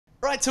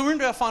Right, so we're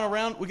into our final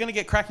round. We're going to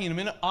get cracking in a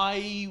minute.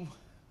 I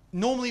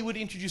normally would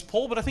introduce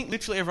Paul, but I think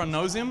literally everyone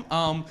knows him.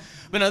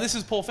 But no, this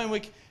is Paul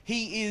Fenwick.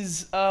 He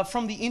is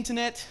from the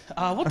internet.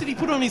 What did he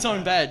put on his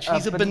own badge?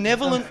 He's a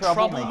benevolent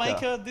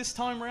troublemaker this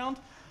time round.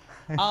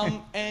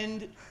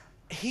 And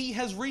he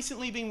has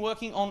recently been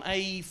working on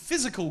a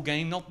physical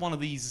game, not one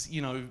of these,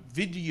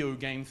 video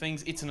game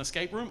things. It's an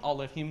escape room. I'll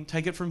let him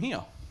take it from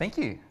here. Thank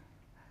you.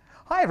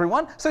 Hi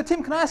everyone. So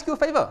Tim, can I ask you a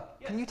favor?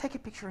 Yes. Can you take a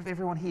picture of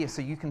everyone here so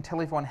you can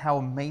tell everyone how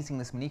amazing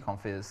this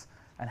mini-conf is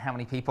and how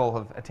many people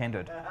have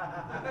attended?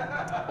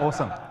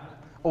 Awesome.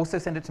 Also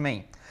send it to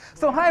me.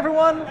 So hi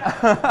everyone.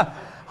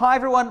 Hi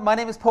everyone, my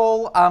name is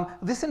Paul.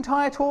 This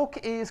entire talk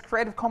is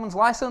Creative Commons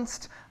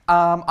licensed.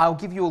 I'll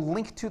give you a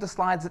link to the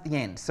slides at the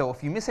end. So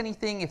if you miss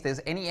anything, if there's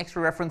any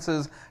extra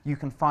references, you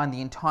can find the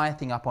entire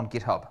thing up on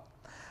GitHub.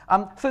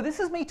 So this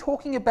is me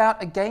talking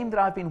about a game that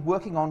I've been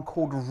working on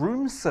called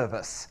Room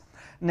Service.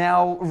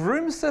 Now,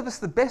 Room Service,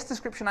 the best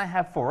description I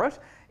have for it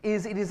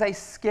is a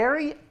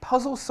scary,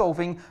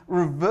 puzzle-solving,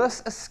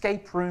 reverse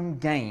escape room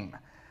game.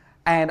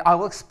 And I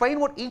will explain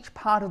what each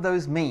part of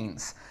those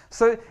means.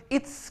 So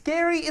it's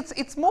scary,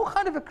 it's more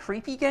kind of a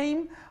creepy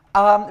game,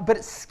 but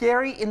it's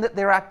scary in that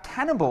there are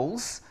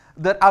cannibals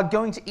that are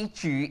going to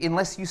eat you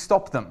unless you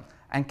stop them.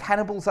 And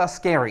cannibals are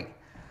scary.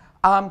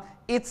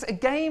 It's a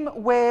game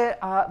where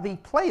the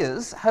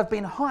players have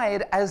been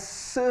hired as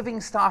serving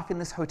staff in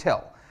this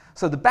hotel.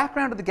 So the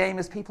background of the game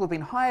is people have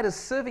been hired as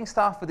serving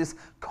staff for this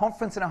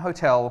conference in a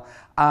hotel,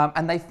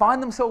 and they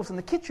find themselves in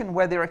the kitchen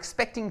where they're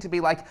expecting to be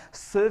like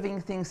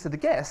serving things to the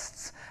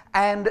guests,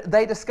 and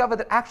they discover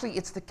that actually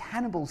it's the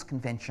cannibals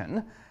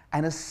convention,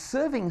 and as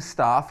serving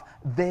staff,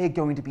 they're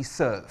going to be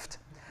served.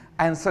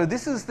 And so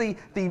this is the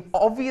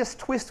obvious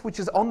twist which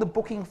is on the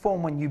booking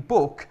form when you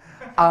book.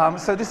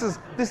 So this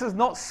is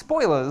not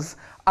spoilers,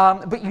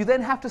 but you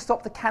then have to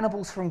stop the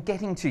cannibals from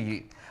getting to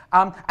you.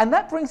 And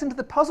that brings into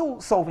the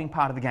puzzle-solving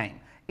part of the game,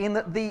 in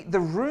that the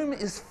room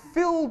is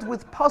filled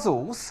with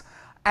puzzles,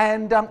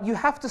 and you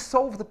have to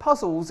solve the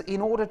puzzles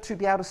in order to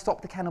be able to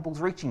stop the cannibals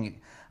reaching you.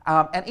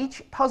 And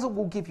each puzzle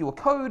will give you a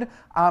code,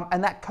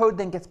 and that code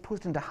then gets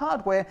put into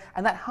hardware,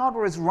 and that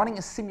hardware is running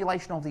a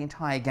simulation of the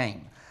entire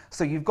game.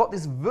 So you've got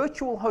this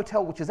virtual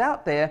hotel which is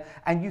out there,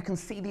 and you can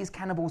see these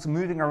cannibals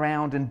moving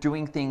around and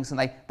doing things, and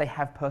they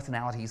have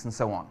personalities and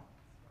so on.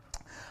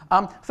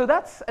 So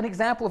that's an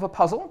example of a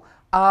puzzle.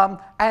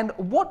 And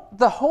what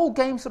the whole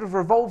game sort of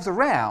revolves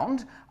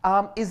around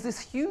is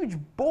this huge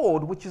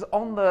board which is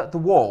on the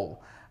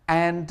wall.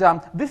 And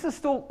this is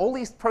still, all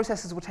these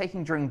processes were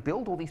taken during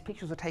build, all these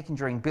pictures were taken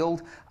during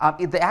build.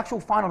 The actual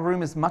final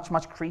room is much,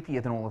 much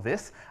creepier than all of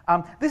this.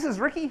 This is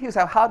Ricky, who's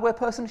our hardware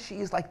person. She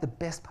is like the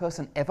best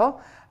person ever,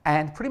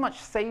 and pretty much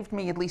saved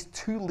me at least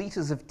 2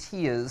 liters of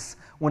tears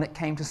when it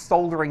came to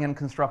soldering and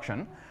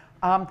construction.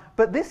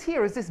 But this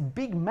here is this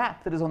big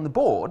map that is on the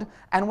board,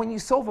 and when you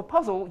solve a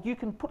puzzle, you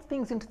can put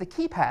things into the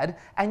keypad,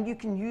 and you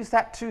can use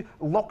that to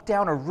lock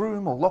down a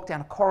room, or lock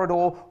down a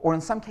corridor, or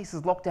in some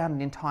cases lock down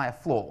an entire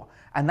floor.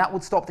 And that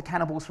would stop the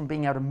cannibals from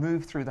being able to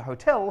move through the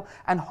hotel,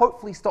 and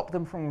hopefully stop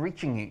them from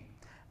reaching you.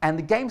 And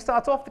the game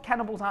starts off, the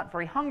cannibals aren't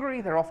very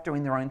hungry, they're off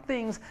doing their own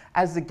things.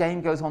 As the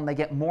game goes on, they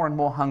get more and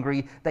more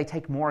hungry, they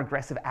take more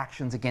aggressive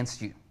actions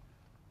against you.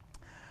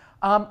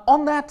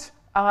 On that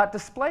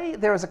display,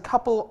 there is a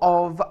couple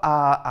of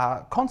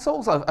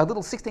consoles, a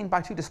little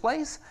 16:2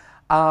 displays.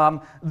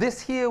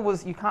 This here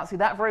was, you can't see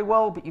that very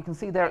well, but you can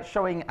see there it's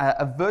showing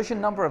a version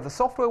number of the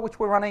software which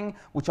we're running,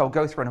 which I'll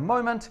go through in a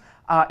moment.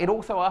 It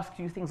also asks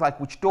you things like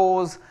which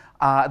doors.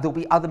 There'll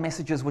be other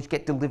messages which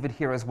get delivered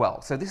here as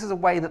well. So this is a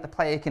way that the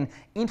player can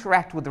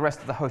interact with the rest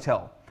of the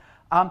hotel.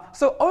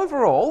 So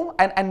overall,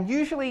 and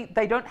usually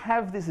they don't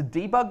have this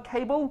debug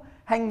cable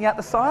hanging out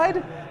the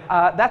side.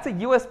 That's a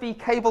USB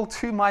cable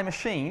to my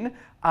machine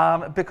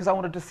because I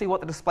wanted to see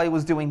what the display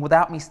was doing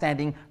without me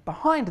standing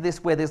behind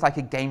this where there's like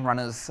a game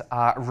runner's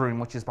room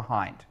which is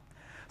behind.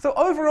 So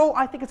overall,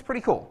 I think it's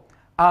pretty cool.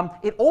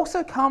 It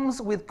also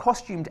comes with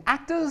costumed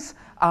actors,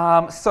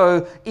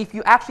 so if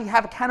you actually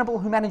have a cannibal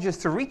who manages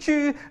to reach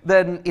you,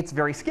 then it's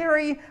very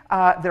scary.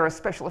 There are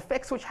special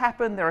effects which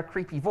happen, there are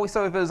creepy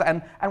voiceovers,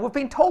 and we've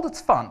been told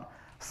it's fun,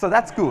 so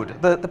that's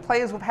good. The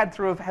players we've had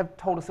through have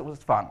told us it was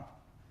fun.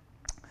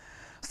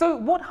 So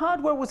what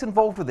hardware was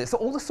involved with this? So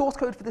all the source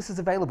code for this is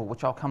available,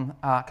 which I'll come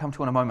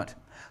to in a moment.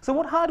 So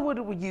what hardware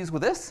did we use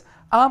with this?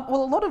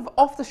 Well, a lot of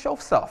off-the-shelf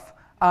stuff.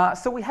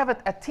 So we have a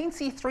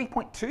Teensy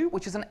 3.2,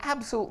 which is an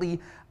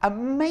absolutely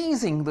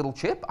amazing little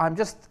chip. I'm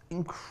just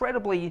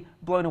incredibly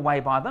blown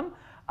away by them.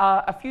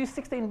 A few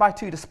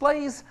 16:2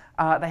 displays.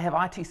 They have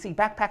ITC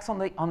backpacks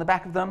on the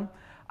back of them.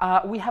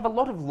 We have a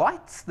lot of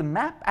lights. The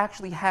map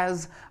actually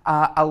has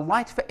a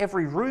light for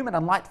every room and a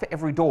light for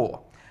every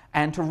door.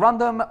 And to run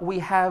them, we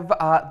have,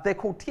 they're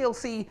called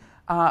TLC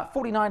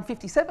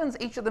 4957s.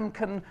 Each of them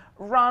can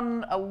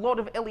run a lot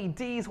of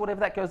LEDs, whatever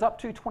that goes up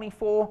to,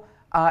 24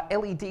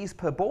 LEDs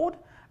per board.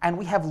 And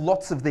we have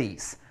lots of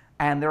these.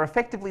 And they're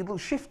effectively little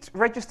shift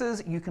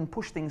registers. You can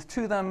push things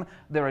to them.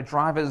 There are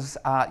drivers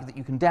that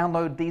you can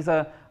download. These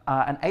are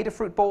an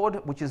Adafruit board,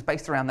 which is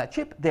based around that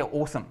chip. They're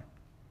awesome.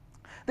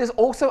 There's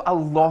also a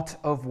lot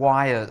of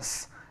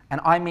wires,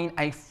 and I mean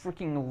a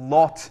freaking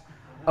lot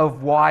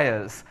of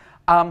wires.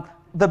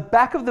 The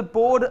back of the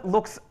board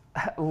looks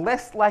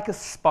less like a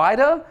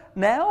spider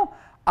now,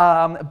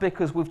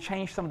 because we've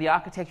changed some of the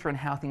architecture and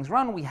how things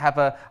run. We have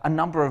a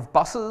number of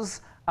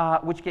buses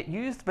which get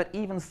used, but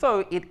even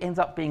so, it ends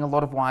up being a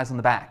lot of wires on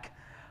the back.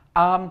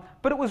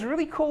 But it was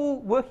really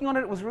cool working on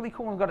it. It was really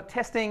cool when we got it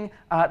testing.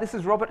 This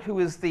is Robert, who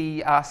is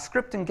the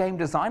script and game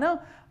designer.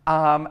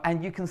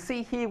 And you can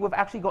see here we've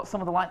actually got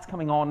some of the lights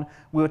coming on.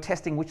 We were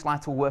testing which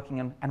lights were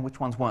working and which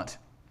ones weren't.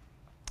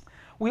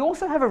 We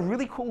also have a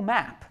really cool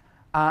map.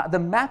 The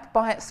map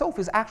by itself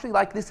is actually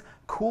like this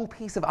cool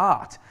piece of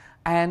art.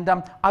 And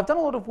I've done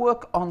a lot of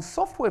work on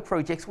software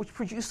projects which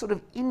produce sort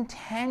of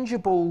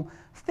intangible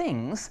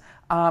things.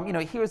 You know,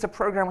 here's a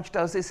program which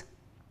does this.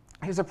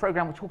 Here's a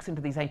program which hooks into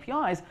these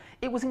APIs.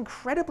 It was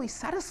incredibly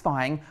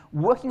satisfying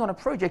working on a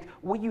project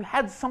where you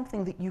had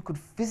something that you could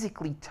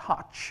physically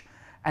touch,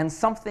 and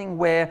something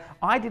where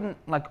I didn't,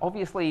 like,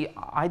 obviously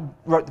I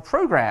wrote the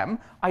program,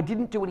 I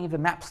didn't do any of the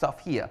map stuff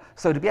here.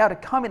 So to be able to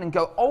come in and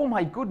go, oh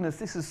my goodness,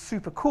 this is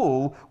super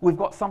cool. We've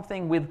got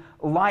something with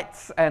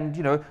lights and,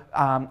 you know,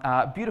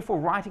 beautiful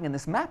writing in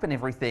this map and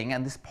everything,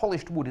 and this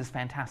polished wood is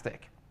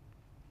fantastic.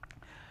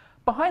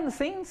 Behind the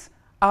scenes,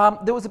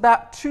 there was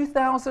about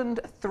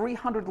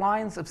 2,300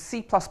 lines of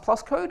C++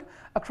 code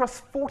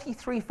across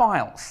 43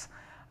 files.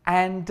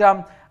 And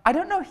I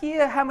don't know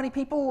here how many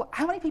people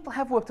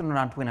have worked on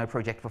an Arduino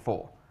project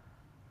before?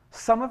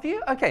 Some of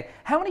you? Okay.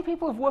 How many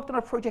people have worked on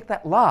a project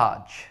that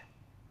large?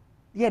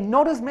 Yeah,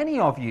 not as many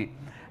of you.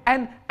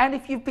 And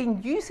if you've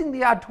been using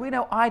the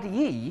Arduino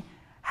IDE,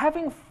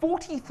 having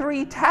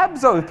 43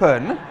 tabs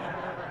open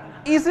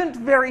isn't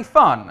very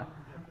fun.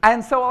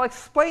 And so I'll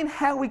explain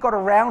how we got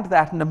around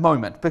that in a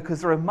moment,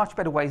 because there are much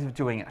better ways of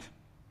doing it.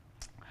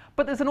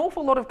 But there's an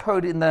awful lot of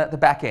code in the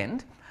back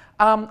end.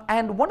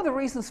 And one of the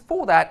reasons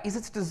for that is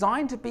it's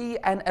designed to be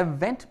an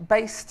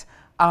event-based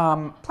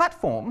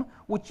platform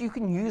which you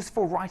can use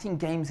for writing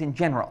games in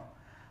general.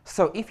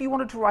 So if you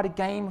wanted to write a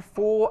game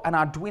for an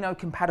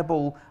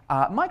Arduino-compatible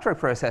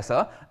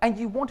microprocessor, and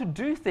you want to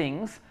do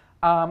things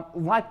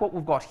like what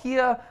we've got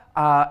here,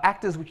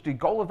 actors which do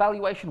goal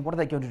evaluation, what are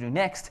they going to do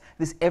next,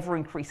 this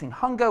ever-increasing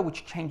hunger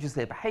which changes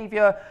their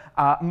behavior,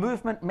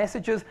 movement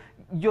messages.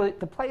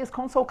 The player's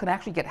console can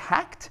actually get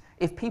hacked.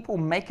 If people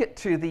make it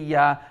to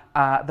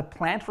the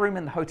plant room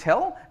in the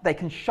hotel, they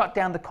can shut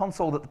down the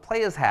console that the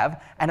players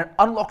have, and it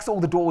unlocks all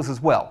the doors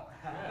as well.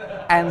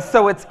 And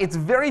so it's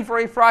very,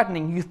 very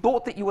frightening. You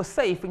thought that you were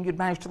safe and you'd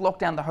managed to lock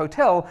down the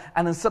hotel,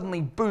 and then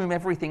suddenly, boom,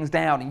 everything's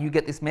down, and you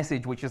get this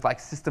message which is like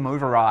system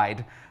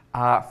override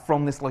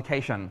from this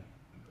location.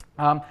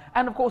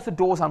 And of course, the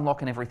doors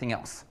unlock and everything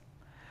else.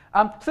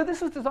 So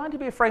this was designed to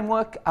be a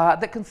framework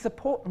that can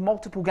support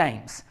multiple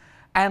games.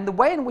 And the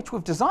way in which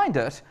we've designed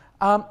it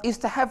is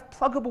to have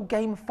pluggable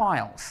game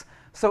files.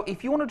 So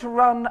if you wanted to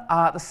run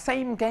the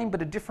same game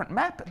but a different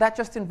map, that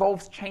just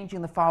involves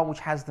changing the file which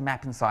has the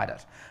map inside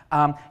it.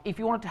 If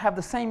you wanted to have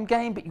the same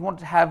game but you wanted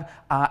to have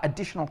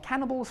additional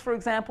cannibals, for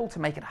example, to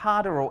make it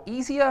harder or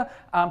easier,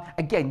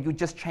 again, you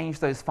just change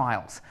those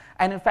files.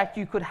 And in fact,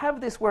 you could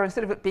have this where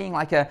instead of it being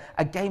like a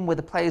game where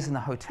the player's in the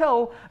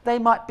hotel, they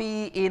might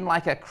be in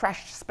like a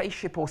crashed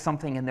spaceship or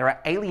something, and there are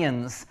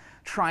aliens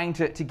trying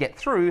to get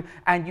through,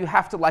 and you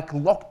have to like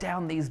lock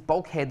down these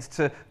bulkheads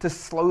to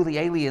slow the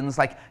aliens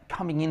like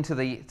coming into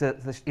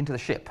the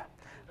ship.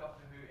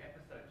 Doctor Who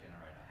episode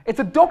generator. It's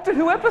a Doctor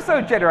Who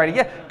episode generator,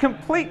 yeah,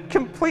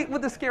 complete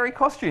with the scary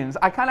costumes.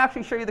 I can't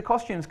actually show you the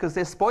costumes because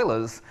they're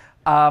spoilers,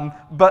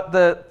 but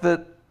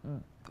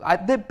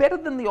they're better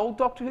than the old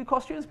Doctor Who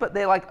costumes, but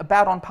they're like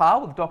about on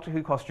par with Doctor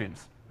Who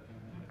costumes.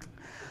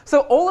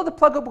 So all of the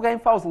pluggable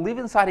game files live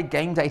inside a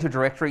game data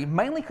directory,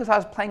 mainly because I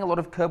was playing a lot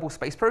of Kerbal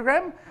Space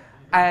Program.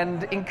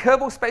 And in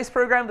Kerbal Space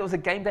Program, there was a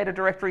game data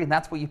directory, and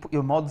that's where you put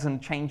your mods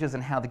and changes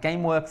and how the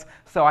game works.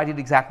 So I did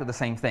exactly the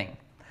same thing.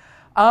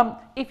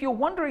 If you're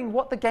wondering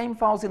what the game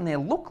files in there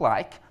look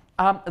like,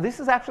 this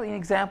is actually an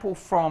example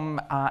from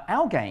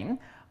our game.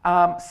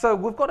 So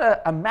we've got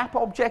a map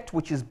object,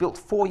 which is built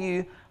for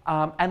you.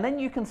 And then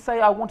you can say,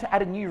 I want to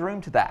add a new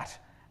room to that.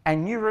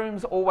 And new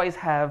rooms always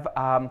have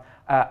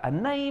a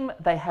name.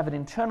 They have an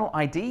internal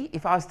ID.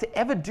 If I was to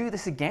ever do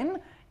this again,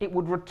 it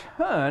would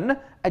return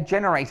a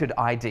generated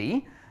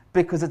ID,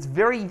 because it's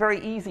very, very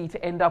easy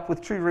to end up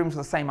with two rooms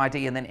with the same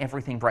ID and then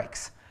everything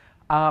breaks.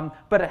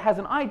 But it has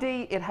an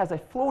ID, it has a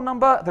floor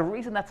number. The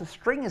reason that's a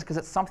string is because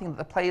it's something that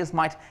the players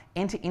might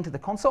enter into the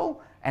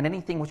console, and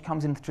anything which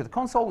comes into the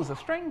console is a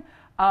string.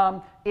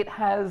 It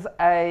has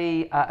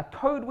a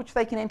code which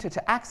they can enter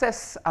to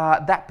access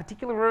that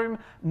particular room.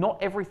 Not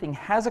everything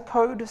has a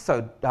code,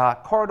 so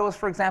corridors,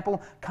 for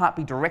example, can't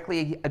be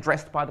directly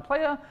addressed by the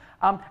player.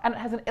 And it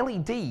has an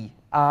LED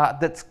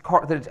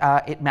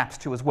that it maps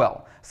to as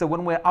well. So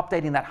when we're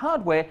updating that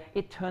hardware,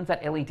 it turns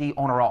that LED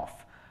on or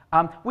off.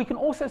 We can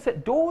also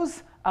set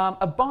doors.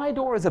 A bi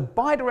door is a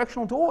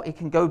bidirectional door. It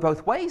can go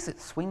both ways. It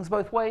swings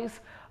both ways.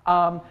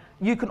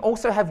 You can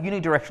also have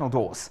unidirectional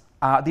doors.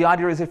 The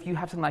idea is if you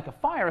have something like a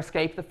fire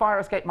escape, the fire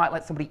escape might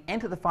let somebody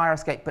enter the fire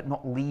escape but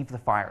not leave the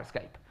fire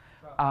escape.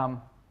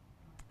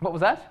 What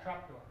was that?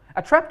 Trapdoor.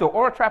 A trapdoor,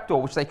 or a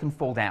trapdoor which they can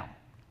fall down.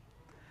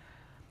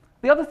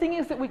 The other thing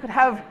is that we could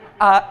have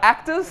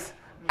actors,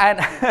 and,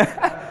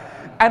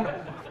 and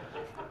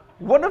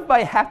one of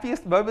my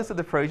happiest moments of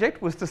the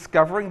project was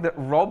discovering that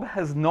Rob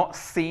has not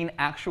seen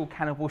actual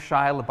Cannibal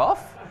Shia LaBeouf.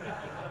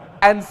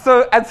 And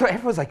so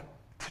everyone's like,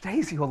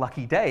 today's your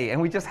lucky day.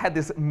 And we just had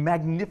this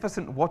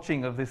magnificent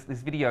watching of this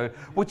video,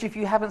 which if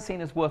you haven't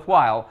seen is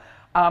worthwhile.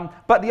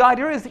 But the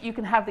idea is that you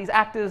can have these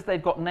actors,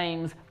 they've got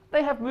names,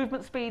 they have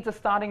movement speeds, a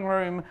starting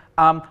room.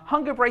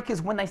 Hunger break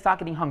is when they start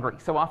getting hungry.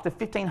 So after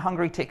 15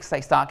 hungry ticks,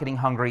 they start getting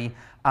hungry.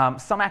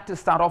 Some actors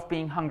start off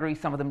being hungry,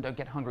 some of them don't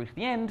get hungry to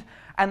the end.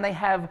 And they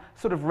have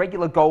sort of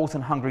regular goals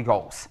and hungry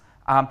goals.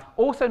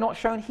 Also not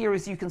shown here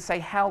is you can say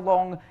how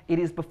long it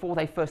is before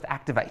they first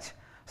activate.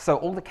 So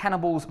all the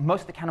cannibals,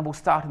 most of the cannibals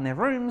start in their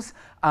rooms,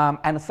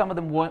 and some of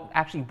them won't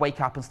actually wake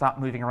up and start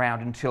moving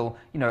around until,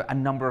 you know, a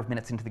number of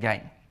minutes into the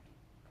game.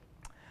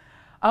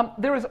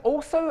 There is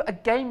also a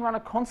game runner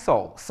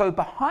console. So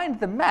behind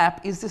the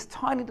map is this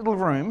tiny little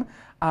room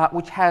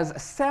which has a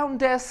sound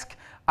desk,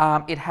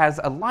 it has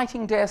a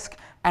lighting desk,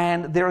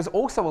 and there is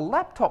also a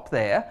laptop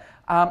there,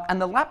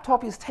 and the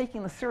laptop is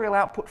taking the serial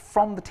output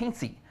from the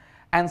Teensy.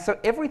 And so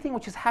everything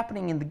which is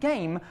happening in the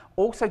game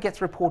also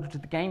gets reported to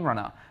the game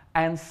runner.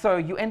 And so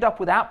you end up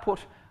with output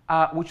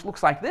which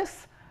looks like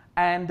this.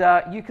 And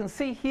you can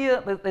see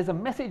here that there's a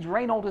message,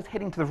 Reynold is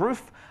heading to the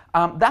roof.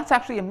 That's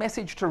actually a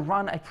message to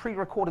run a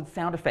pre-recorded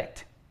sound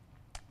effect,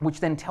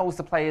 which then tells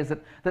the players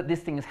that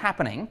this thing is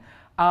happening.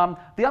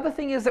 The other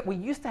thing is that we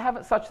used to have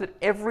it such that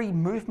every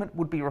movement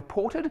would be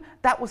reported.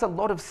 That was a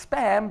lot of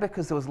spam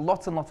because there was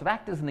lots and lots of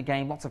actors in the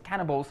game, lots of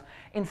cannibals.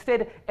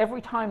 Instead,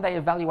 every time they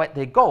evaluate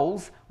their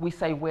goals, we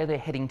say where they're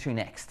heading to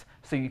next.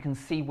 So you can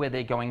see where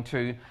they're going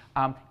to.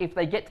 If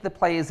they get to the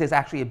players, there's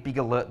actually a big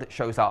alert that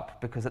shows up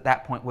because at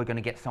that point we're going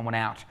to get someone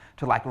out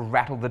to like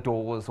rattle the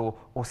doors or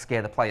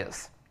scare the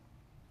players.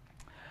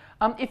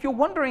 If you're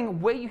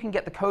wondering where you can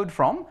get the code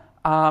from,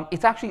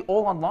 it's actually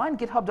all online,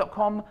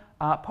 github.com,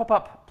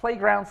 pop-up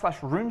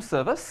playground/room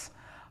service.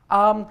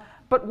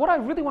 But what I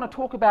really want to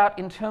talk about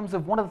in terms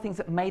of one of the things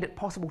that made it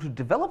possible to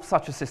develop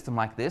such a system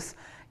like this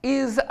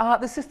is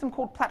the system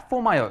called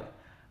platformio.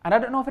 And I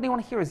don't know if anyone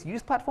here has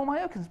used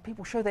platformio, because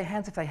people show their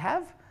hands if they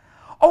have.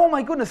 Oh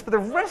my goodness, for the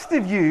rest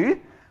of you,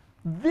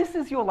 this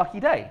is your lucky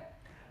day.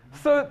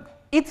 So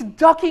it's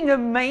ducking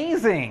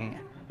amazing.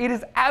 It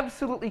is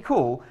absolutely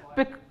cool,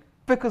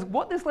 because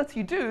what this lets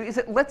you do is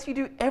it lets you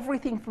do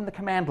everything from the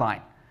command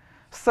line.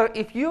 So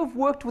if you've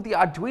worked with the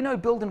Arduino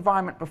build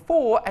environment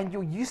before and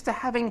you're used to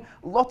having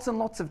lots and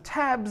lots of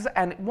tabs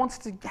and it wants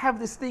to have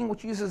this thing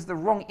which uses the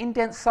wrong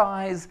indent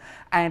size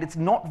and it's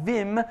not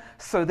Vim,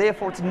 so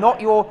therefore it's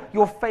not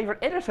your favorite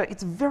editor,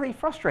 it's very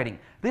frustrating.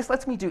 This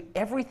lets me do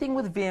everything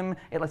with Vim,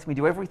 it lets me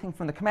do everything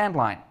from the command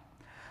line.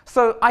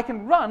 So I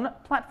can run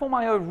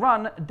platformio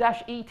run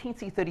 -e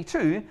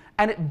teensy32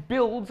 and it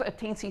builds a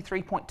Teensy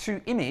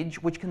 3.2 image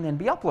which can then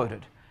be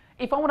uploaded.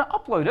 If I want to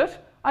upload it,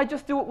 I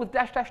just do it with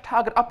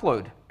 --target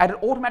upload, and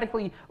it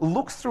automatically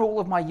looks through all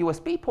of my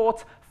USB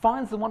ports,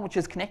 finds the one which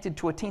is connected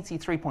to a Teensy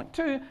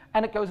 3.2,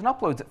 and it goes and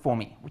uploads it for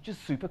me, which is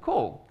super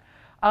cool.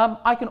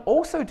 I can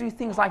also do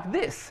things like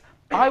this.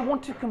 I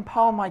want to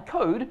compile my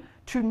code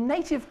to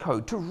native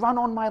code to run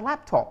on my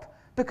laptop,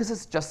 because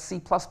it's just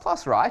C++,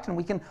 right? And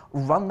we can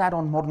run that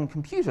on modern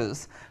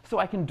computers, so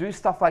I can do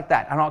stuff like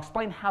that, and I'll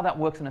explain how that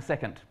works in a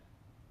second.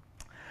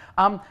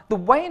 The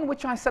way in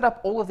which I set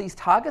up all of these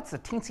targets, the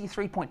Teensy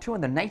 3.2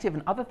 and the native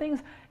and other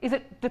things, is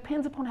it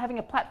depends upon having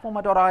a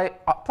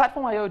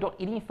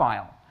platformio.ini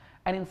file.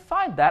 And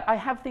inside that, I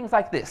have things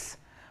like this.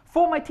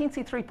 For my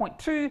Teensy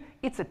 3.2,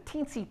 it's a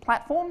Teensy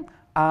platform.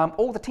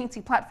 All the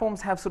Teensy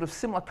platforms have sort of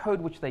similar code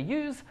which they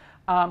use.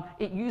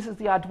 It uses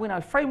the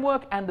Arduino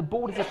framework, and the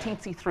board is a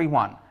Teensy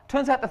 3.1.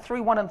 Turns out the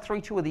 3.1 and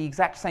 3.2 are the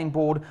exact same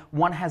board.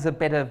 One has a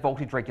better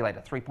voltage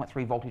regulator,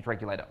 3.3 voltage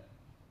regulator.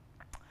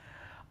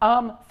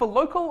 For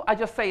local, I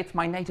just say it's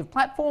my native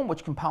platform,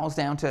 which compiles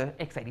down to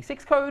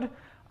x86 code.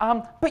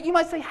 But you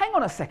might say, hang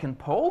on a second,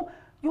 Paul.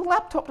 Your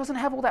laptop doesn't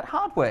have all that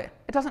hardware.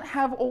 It doesn't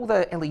have all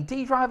the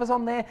LED drivers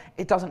on there.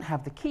 It doesn't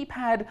have the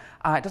keypad.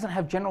 It doesn't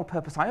have general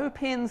purpose I/O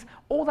pins,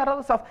 all that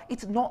other stuff.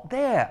 It's not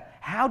there.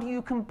 How do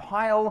you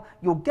compile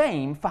your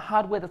game for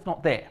hardware that's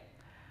not there?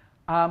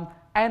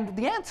 And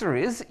the answer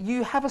is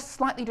you have a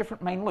slightly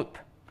different main loop.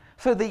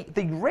 So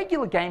the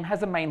regular game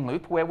has a main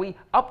loop where we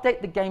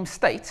update the game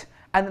state,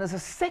 and then as a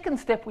second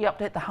step, we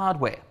update the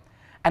hardware.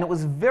 And it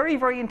was very,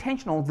 very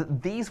intentional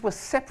that these were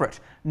separate.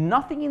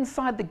 Nothing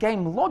inside the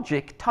game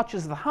logic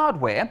touches the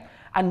hardware,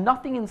 and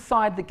nothing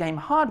inside the game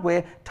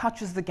hardware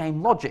touches the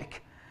game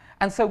logic.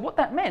 And so what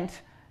that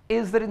meant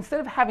is that instead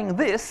of having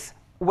this,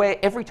 where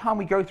every time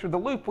we go through the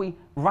loop, we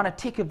run a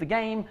tick of the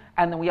game,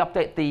 and then we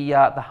update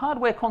the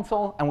hardware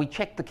console, and we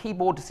check the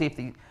keyboard to see if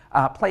the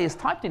player's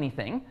typed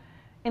anything,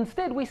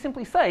 instead we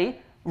simply say,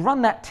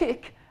 run that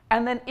tick,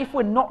 and then if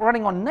we're not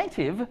running on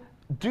native,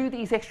 do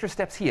these extra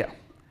steps here.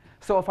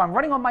 So if I'm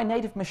running on my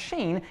native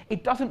machine,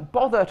 it doesn't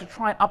bother to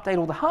try and update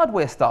all the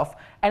hardware stuff.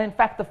 And in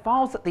fact, the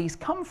files that these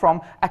come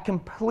from are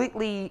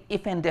completely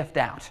if-and-effed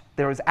out.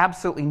 There is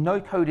absolutely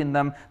no code in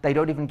them. They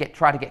don't even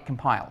try to get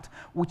compiled,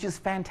 which is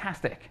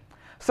fantastic.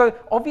 So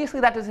obviously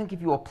that doesn't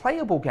give you a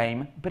playable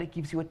game, but it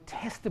gives you a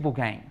testable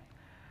game.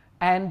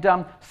 And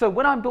so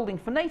when I'm building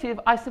for native,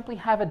 I simply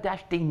have a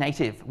 -d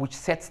native, which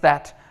sets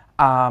that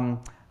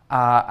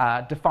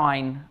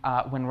define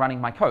when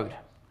running my code.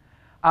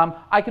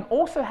 I can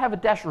also have a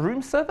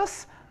 -room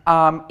service.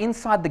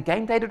 Inside the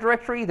game data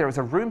directory, there is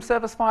a room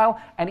service file,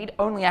 and it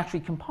only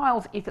actually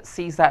compiles if it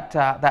sees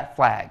that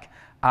flag.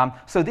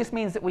 So this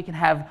means that we can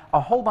have a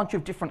whole bunch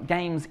of different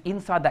games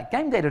inside that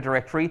game data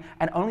directory,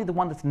 and only the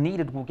one that's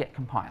needed will get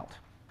compiled.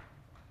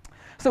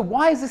 So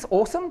why is this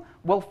awesome?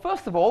 Well,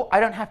 first of all,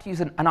 I don't have to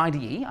use an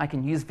IDE. I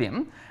can use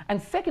Vim.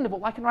 And second of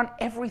all, I can run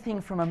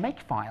everything from a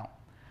makefile.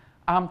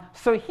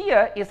 So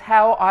here is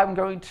how I'm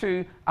going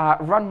to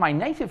run my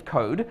native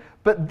code,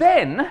 but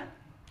then,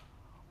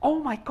 oh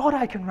my God,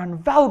 I can run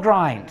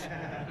Valgrind.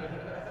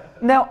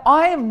 Now,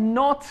 I am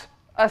not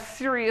a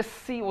serious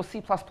C or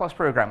C++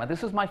 programmer.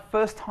 This is my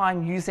first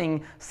time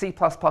using C++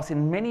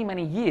 in many,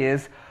 many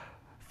years.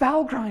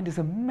 Valgrind is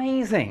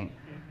amazing.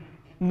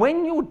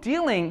 When you're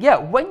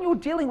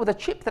dealing with a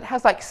chip that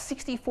has like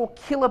 64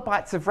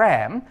 kilobytes of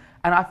RAM,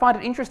 and I find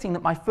it interesting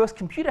that my first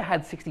computer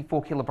had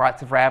 64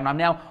 kilobytes of RAM, and I'm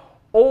now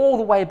all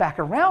the way back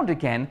around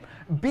again,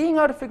 being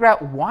able to figure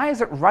out why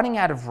is it running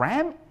out of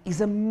RAM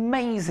is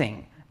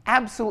amazing.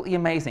 Absolutely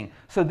amazing.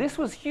 So this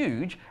was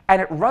huge,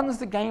 and it runs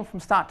the game from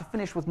start to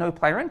finish with no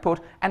player input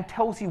and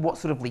tells you what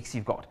sort of leaks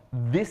you've got.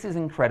 This is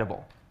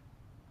incredible.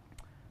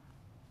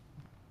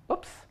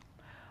 Oops.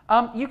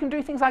 You can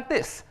do things like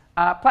this.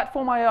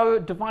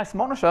 platformio device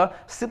monitor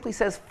simply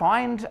says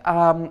find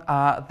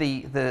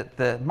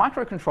the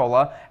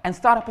microcontroller and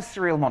start up a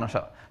serial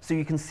monitor, so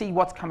you can see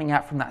what's coming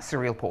out from that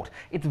serial port.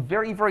 It's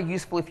very, very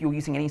useful if you're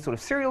using any sort of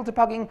serial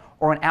debugging,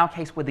 or in our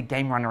case where the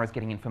game runner is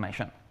getting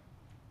information.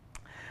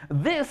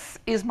 This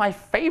is my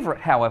favorite,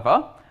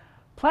 however,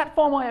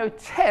 platformio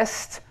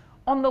test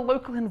on the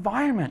local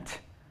environment.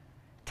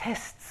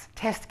 Tests,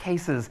 test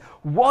cases.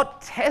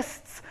 What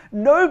tests?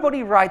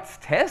 Nobody writes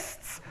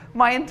tests.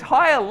 My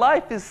entire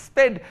life is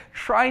spent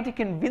trying to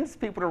convince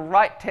people to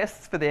write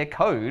tests for their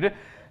code.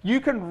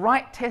 You can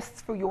write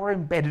tests for your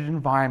embedded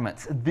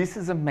environments. This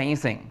is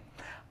amazing.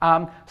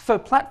 So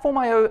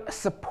platformio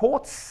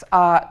supports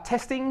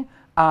testing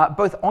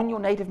both on your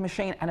native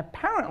machine and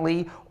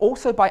apparently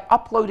also by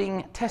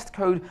uploading test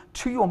code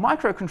to your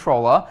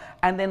microcontroller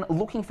and then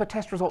looking for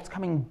test results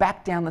coming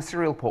back down the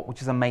serial port,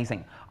 which is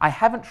amazing. I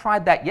haven't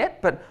tried that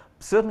yet, but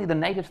certainly the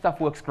native stuff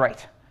works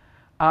great.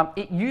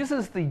 It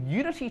uses the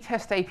Unity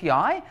test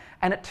API,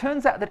 and it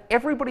turns out that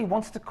everybody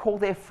wants to call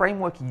their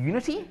framework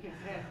Unity.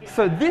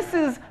 So this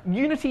is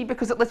Unity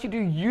because it lets you do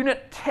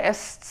unit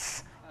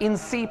tests in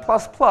C++.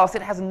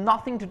 It has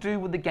nothing to do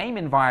with the game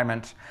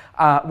environment,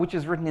 which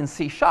is written in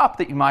C#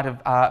 that you might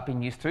have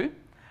been used to.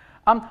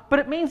 But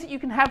it means that you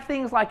can have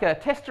things like a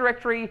test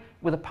directory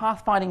with a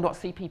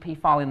pathfinding.cpp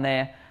file in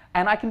there,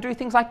 and I can do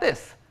things like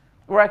this,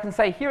 where I can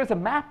say, here's a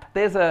map,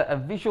 there's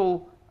a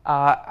visual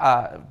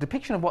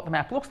depiction of what the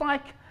map looks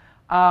like,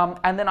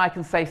 and then I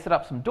can say set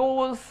up some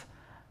doors,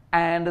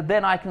 and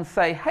then I can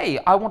say, hey,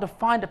 I want to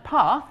find a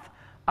path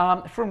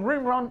from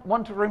room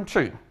 1 to room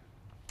 2.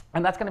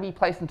 And that's going to be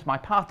placed into my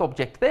path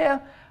object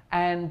there,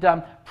 and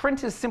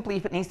print is simply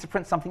if it needs to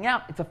print something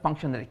out, it's a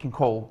function that it can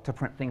call to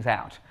print things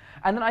out.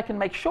 And then I can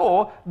make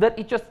sure that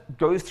it just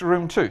goes to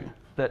room 2,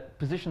 that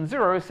position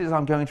 0 says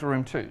I'm going to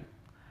room 2.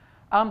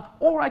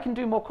 Or I can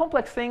do more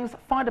complex things,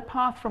 find a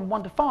path from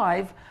 1 to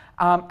 5,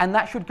 and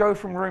that should go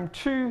from room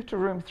 2 to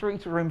room 3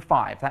 to room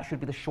 5. That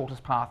should be the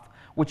shortest path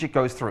which it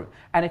goes through.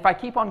 And if I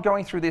keep on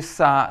going through this,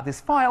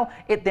 this file,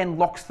 it then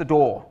locks the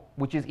door,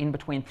 which is in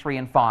between 3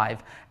 and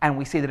 5. And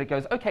we see that it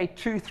goes, OK,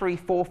 2, 3,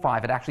 4,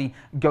 5. It actually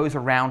goes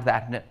around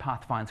that, and it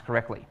path finds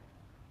correctly.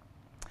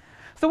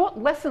 So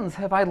what lessons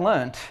have I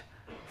learnt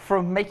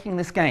from making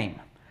this game?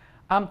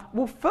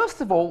 Well,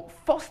 first of all,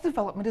 FOSS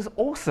development is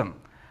awesome.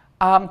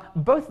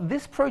 Both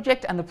this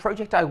project and the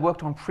project I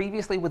worked on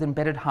previously with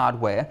embedded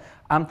hardware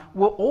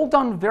were all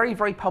done very,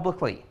 very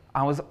publicly.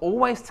 I was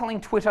always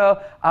telling Twitter,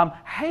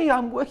 hey,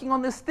 I'm working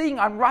on this thing,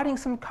 I'm writing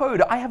some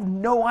code. I have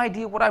no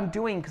idea what I'm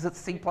doing because it's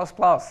C++,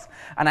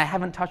 and I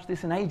haven't touched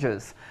this in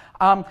ages.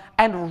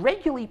 And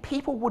regularly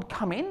people would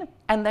come in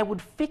and they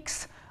would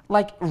fix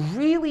like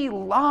really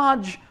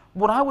large,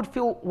 what I would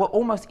feel were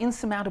almost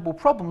insurmountable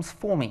problems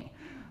for me.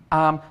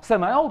 So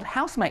my old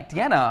housemate,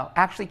 Deanna,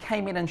 actually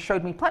came in and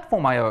showed me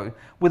platformio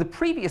with a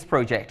previous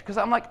project, because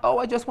I'm like, oh,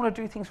 I just want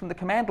to do things from the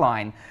command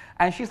line.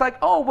 And she's like,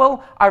 oh,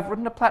 well, I've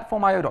written a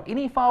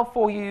platformio.ini file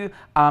for you.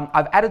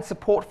 I've added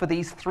support for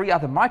these 3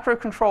 other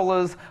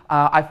microcontrollers.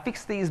 I've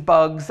fixed these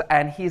bugs,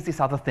 and here's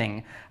this other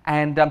thing.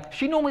 And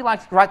she normally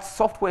likes to write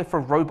software for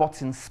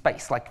robots in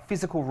space, like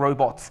physical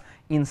robots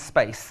in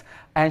space.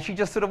 And she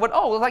just sort of went,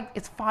 oh, well,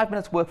 it's 5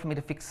 minutes work for me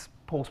to fix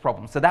Paul's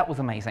problem. So that was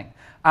amazing.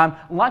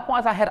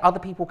 Likewise, I had other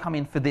people come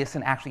in for this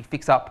and actually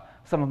fix up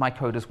some of my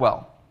code as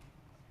well.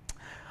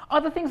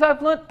 Other things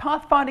I've learnt,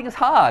 pathfinding is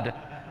hard.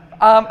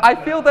 I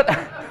feel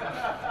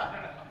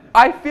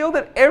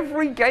that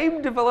every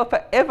game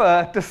developer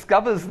ever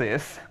discovers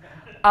this.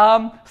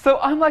 So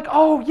I'm like,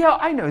 oh yeah,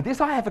 I know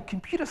this. I have a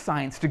computer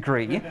science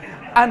degree,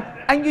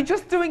 and you're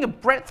just doing a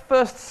breadth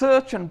first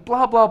search and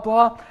blah blah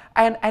blah,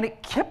 and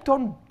it kept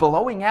on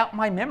blowing out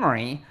my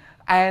memory,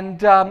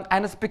 and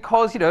it's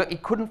because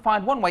it couldn't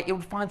find one way. It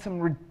would find some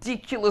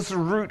ridiculous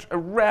route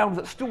around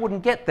that still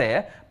wouldn't get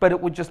there, but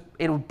it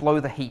would blow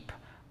the heap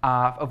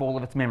of all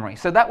of its memory.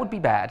 So that would be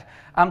bad.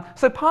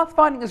 So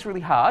pathfinding is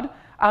really hard,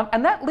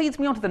 and that leads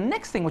me on to the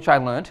next thing which I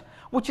learned,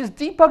 which is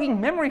debugging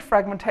memory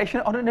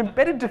fragmentation on an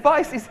embedded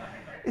device is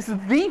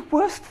the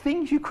worst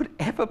thing you could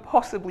ever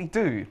possibly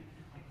do.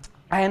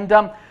 And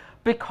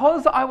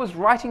because I was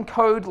writing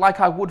code like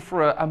I would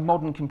for a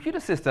modern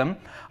computer system,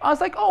 I was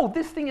like, oh,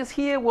 this thing is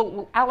here,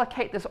 we'll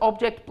allocate this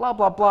object, blah,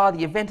 blah, blah,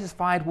 the event is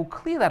fired, we'll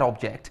clear that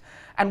object.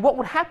 And what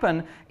would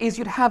happen is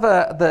you'd have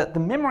the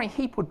memory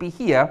heap would be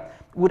here,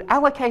 would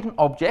allocate an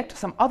object,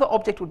 some other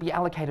object would be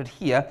allocated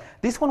here,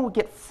 this one would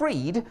get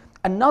freed,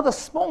 another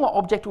smaller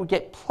object would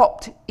get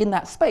plopped in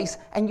that space,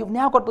 and you've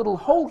now got a little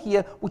hole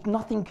here which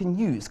nothing can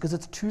use because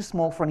it's too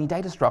small for any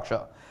data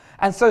structure.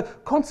 And so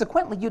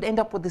consequently you'd end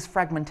up with this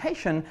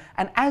fragmentation,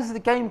 and as the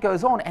game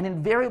goes on, and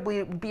invariably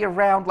it would be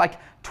around like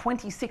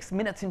 26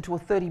 minutes into a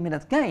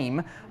 30-minute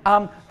game,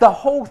 the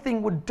whole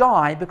thing would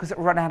die because it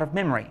ran out of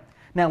memory.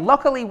 Now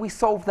luckily we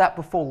solved that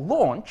before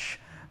launch,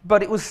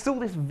 but it was still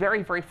this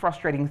very, very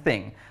frustrating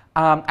thing.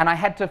 And I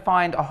had to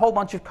find a whole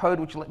bunch of code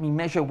which let me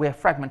measure where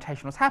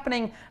fragmentation was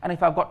happening, and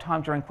if I've got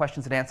time during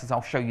questions and answers,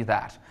 I'll show you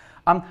that.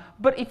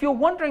 But if you're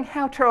wondering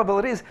how terrible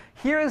it is,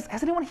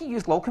 has anyone here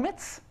used lol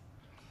commits?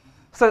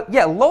 So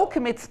yeah, lol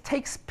commits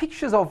takes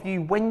pictures of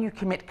you when you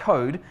commit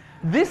code.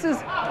 This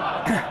is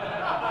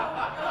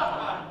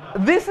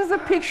this is a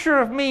picture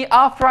of me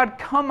after I'd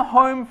come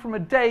home from a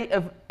day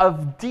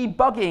of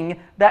debugging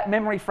that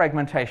memory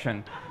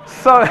fragmentation.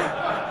 So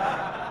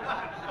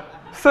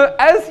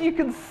as you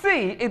can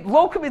see,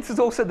 lol commits is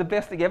also the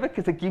best thing ever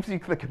because it gives you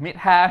the commit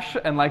hash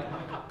and like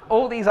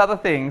all these other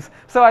things.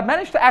 So I'd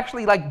managed to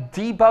actually like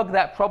debug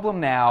that problem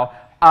now,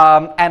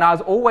 and I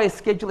was always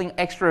scheduling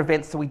extra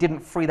events so we didn't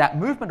free that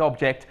movement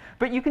object.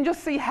 But you can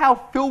just see how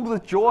filled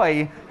with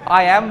joy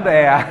I am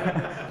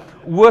there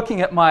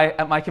working at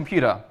my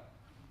computer.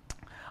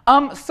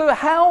 So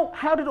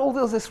how did all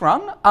this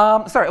run?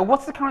 Sorry,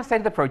 what's the current state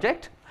of the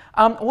project?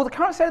 Well, the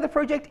current state of the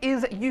project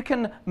is you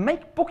can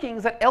make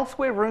bookings at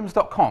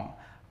elsewhererooms.com.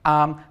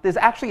 There's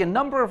actually a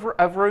number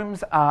of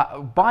rooms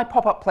by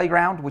Pop-Up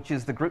Playground, which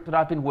is the group that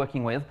I've been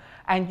working with,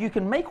 and you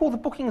can make all the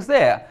bookings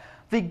there.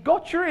 The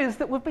gotcha is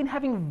that we've been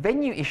having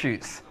venue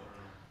issues.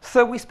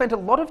 So we spent a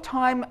lot of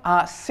time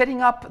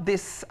setting up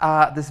this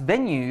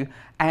venue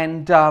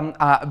and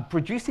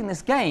producing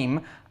this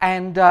game,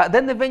 and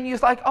then the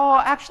venue's like, oh,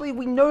 actually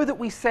we know that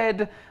we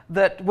said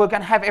that we're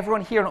going to have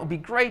everyone here and it will be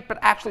great, but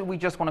actually we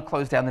just want to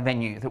close down the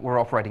venue that we're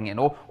operating in,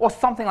 or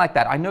something like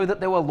that. I know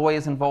that there were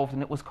lawyers involved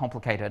and it was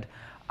complicated.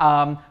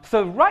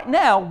 So right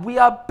now we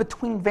are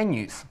between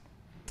venues.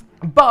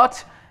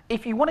 But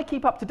if you want to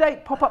keep up to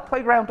date,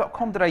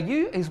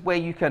 popupplayground.com.au is where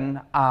you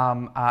can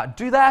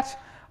do that.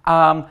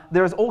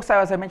 There is also,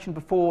 as I mentioned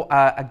before,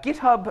 a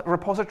GitHub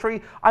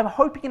repository. I'm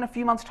hoping in a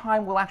few months'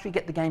 time we'll actually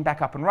get the game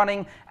back up and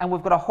running, and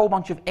we've got a whole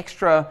bunch of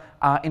extra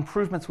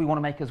improvements we want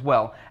to make as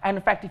well. And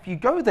in fact, if you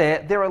go there,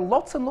 there are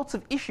lots and lots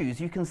of issues.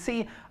 You can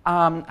see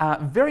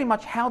very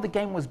much how the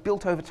game was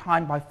built over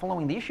time by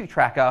following the issue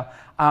tracker,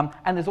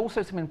 and there's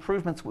also some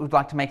improvements we would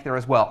like to make there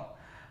as well.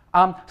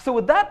 So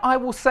with that, I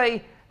will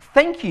say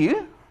thank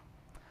you.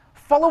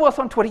 Follow us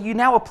on Twitter. You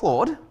now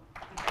applaud.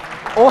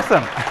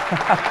 Awesome.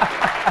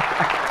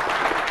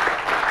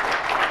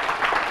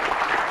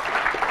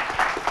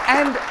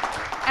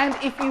 And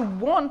if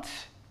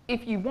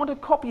you want a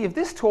copy of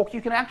this talk,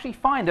 you can actually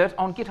find it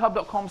on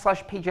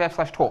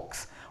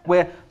github.com/pjf/talks,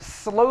 where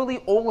slowly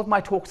all of my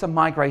talks are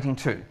migrating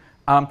to.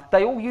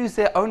 They all use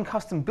their own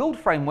custom build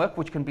framework,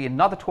 which can be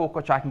another talk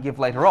which I can give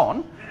later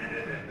on,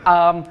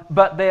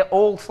 but they're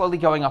all slowly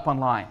going up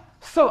online.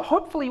 So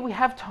hopefully we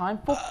have time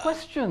for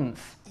questions.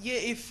 Yeah,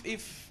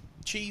 if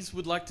Cheese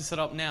would like to set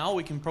up now,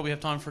 we can probably have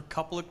time for a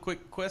couple of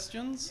quick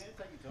questions.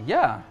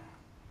 Yeah.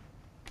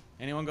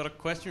 Anyone got a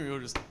question, or you'll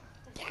just...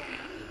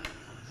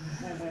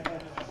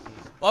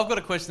 Well, I've got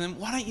a question then.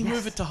 Why don't you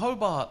move it to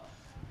Hobart?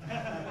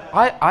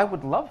 I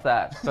would love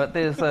that, but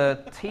there's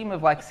a team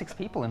of like 6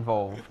 people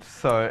involved,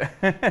 so...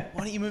 Why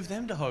don't you move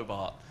them to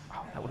Hobart?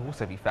 Oh, that would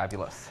also be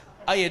fabulous.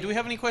 Oh yeah, do we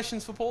have any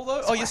questions for Paul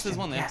though? Oh yes, there's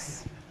one there.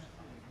 Yes.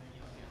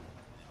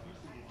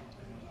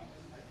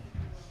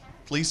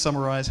 Please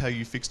summarize how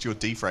you fixed your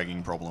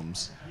defragging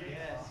problems.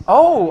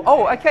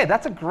 Oh, okay,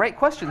 that's a great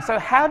question. So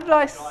how did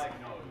I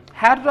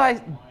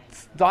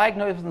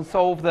diagnose and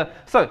solve the...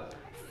 So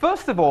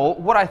first of all,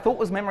 what I thought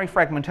was memory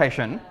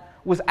fragmentation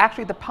was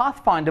actually the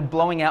Pathfinder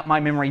blowing out my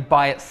memory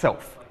by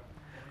itself.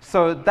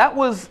 So that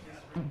was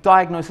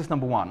diagnosis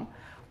number 1.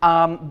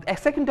 A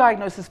second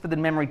diagnosis for the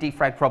memory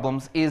defrag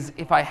problems is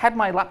if I had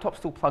my laptop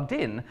still plugged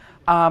in,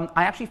 I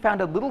actually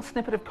found a little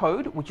snippet of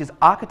code which is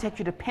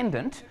architecture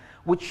dependent,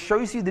 which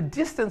shows you the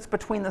distance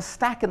between the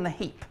stack and the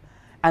heap.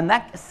 And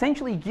that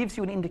essentially gives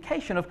you an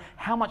indication of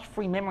how much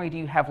free memory do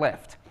you have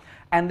left.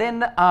 And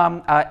then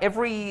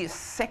every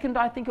second,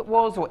 I think it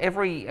was, or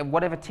every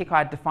whatever tick I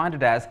had defined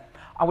it as,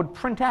 I would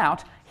print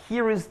out,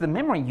 here is the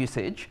memory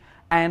usage,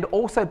 and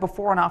also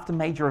before and after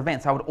major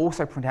events, I would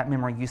also print out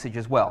memory usage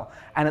as well.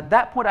 And at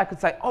that point, I could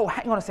say, oh,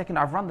 hang on a second,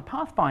 I've run the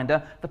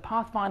Pathfinder. The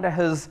Pathfinder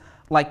has,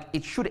 like,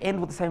 it should end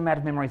with the same amount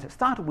of memory as it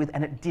started with,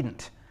 and it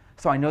didn't.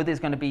 So I know there's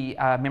going to be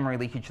memory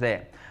leakage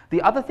there.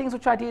 The other things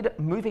which I did,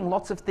 moving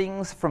lots of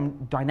things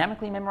from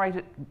dynamically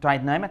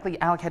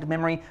allocated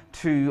memory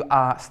to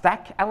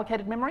stack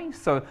allocated memory.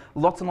 So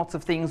lots and lots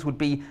of things would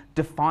be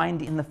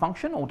defined in the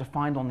function or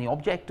defined on the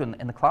object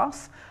in the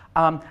class.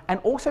 And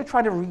also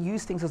try to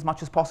reuse things as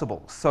much as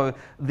possible. So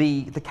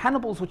the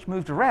cannibals which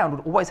moved around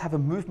would always have a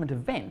movement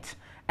event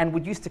and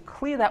would used to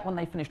clear that when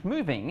they finished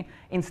moving.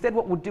 Instead,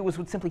 what would do is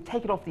would simply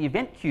take it off the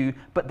event queue,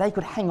 but they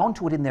could hang on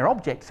to it in their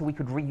object so we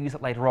could reuse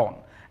it later on.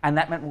 And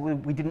that meant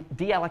we didn't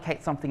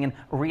deallocate something and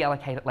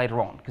reallocate it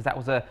later on, because that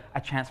was a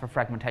chance for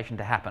fragmentation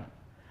to happen.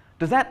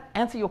 Does that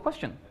answer your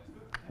question?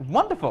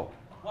 Wonderful.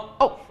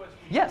 Oh,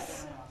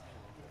 yes.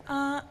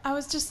 I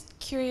was just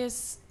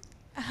curious,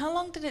 how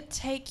long did it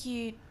take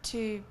you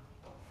to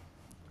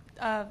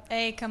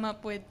A, come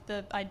up with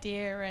the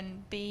idea,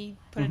 and B,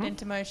 put it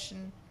into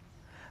motion?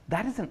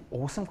 That is an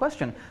awesome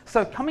question.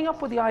 So coming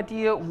up with the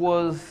idea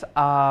was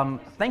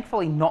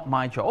thankfully not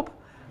my job.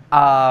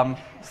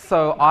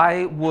 So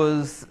I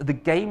was the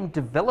game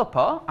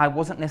developer. I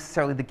wasn't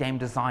necessarily the game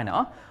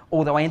designer,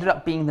 although I ended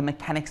up being the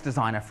mechanics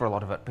designer for a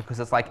lot of it, because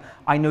it's like,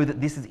 I know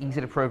that this is easy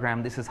to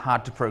program, this is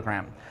hard to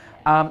program.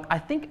 I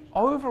think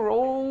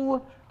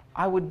overall,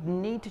 I would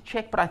need to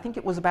check, but I think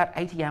it was about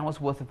 80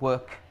 hours worth of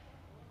work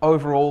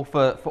overall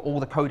for all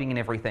the coding and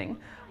everything.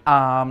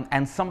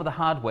 And some of the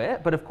hardware,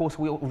 but of course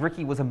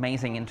Ricky was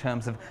amazing in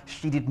terms of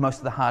she did most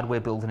of the hardware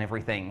build and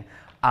everything.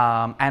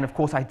 And of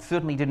course I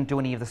certainly didn't do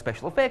any of the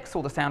special effects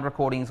or the sound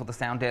recordings or the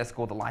sound desk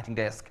or the lighting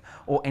desk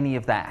or any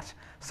of that.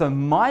 So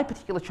my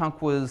particular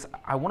chunk was,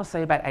 I want to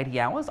say about 80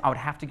 hours. I would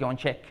have to go and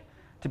check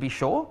to be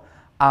sure.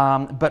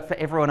 But for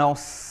everyone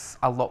else,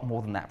 a lot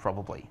more than that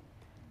probably.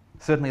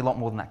 Certainly a lot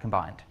more than that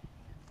combined.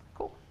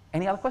 Cool.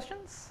 Any other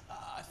questions?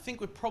 I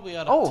think we're probably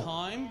out of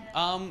time.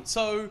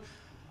 So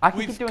I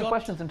can keep doing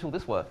questions until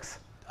this works.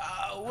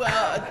 Well,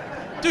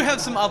 I do have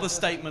some other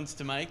statements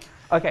to make.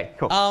 Okay,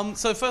 cool.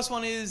 So the first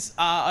one is,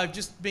 I've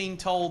just been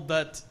told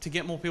that to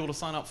get more people to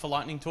sign up for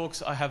Lightning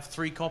Talks, I have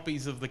 3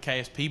 copies of the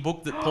KSP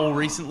book that Paul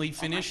recently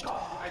finished.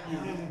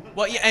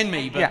 Well, yeah, and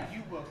me, but yeah.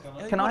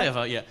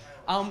 Whatever, yeah.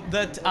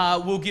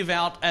 That we'll give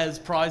out as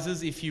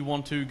prizes if you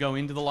want to go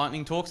into the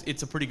Lightning Talks.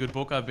 It's a pretty good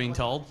book, I've been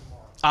told.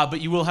 But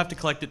you will have to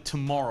collect it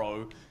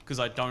tomorrow, because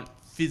I don't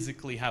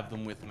physically have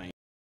them with me.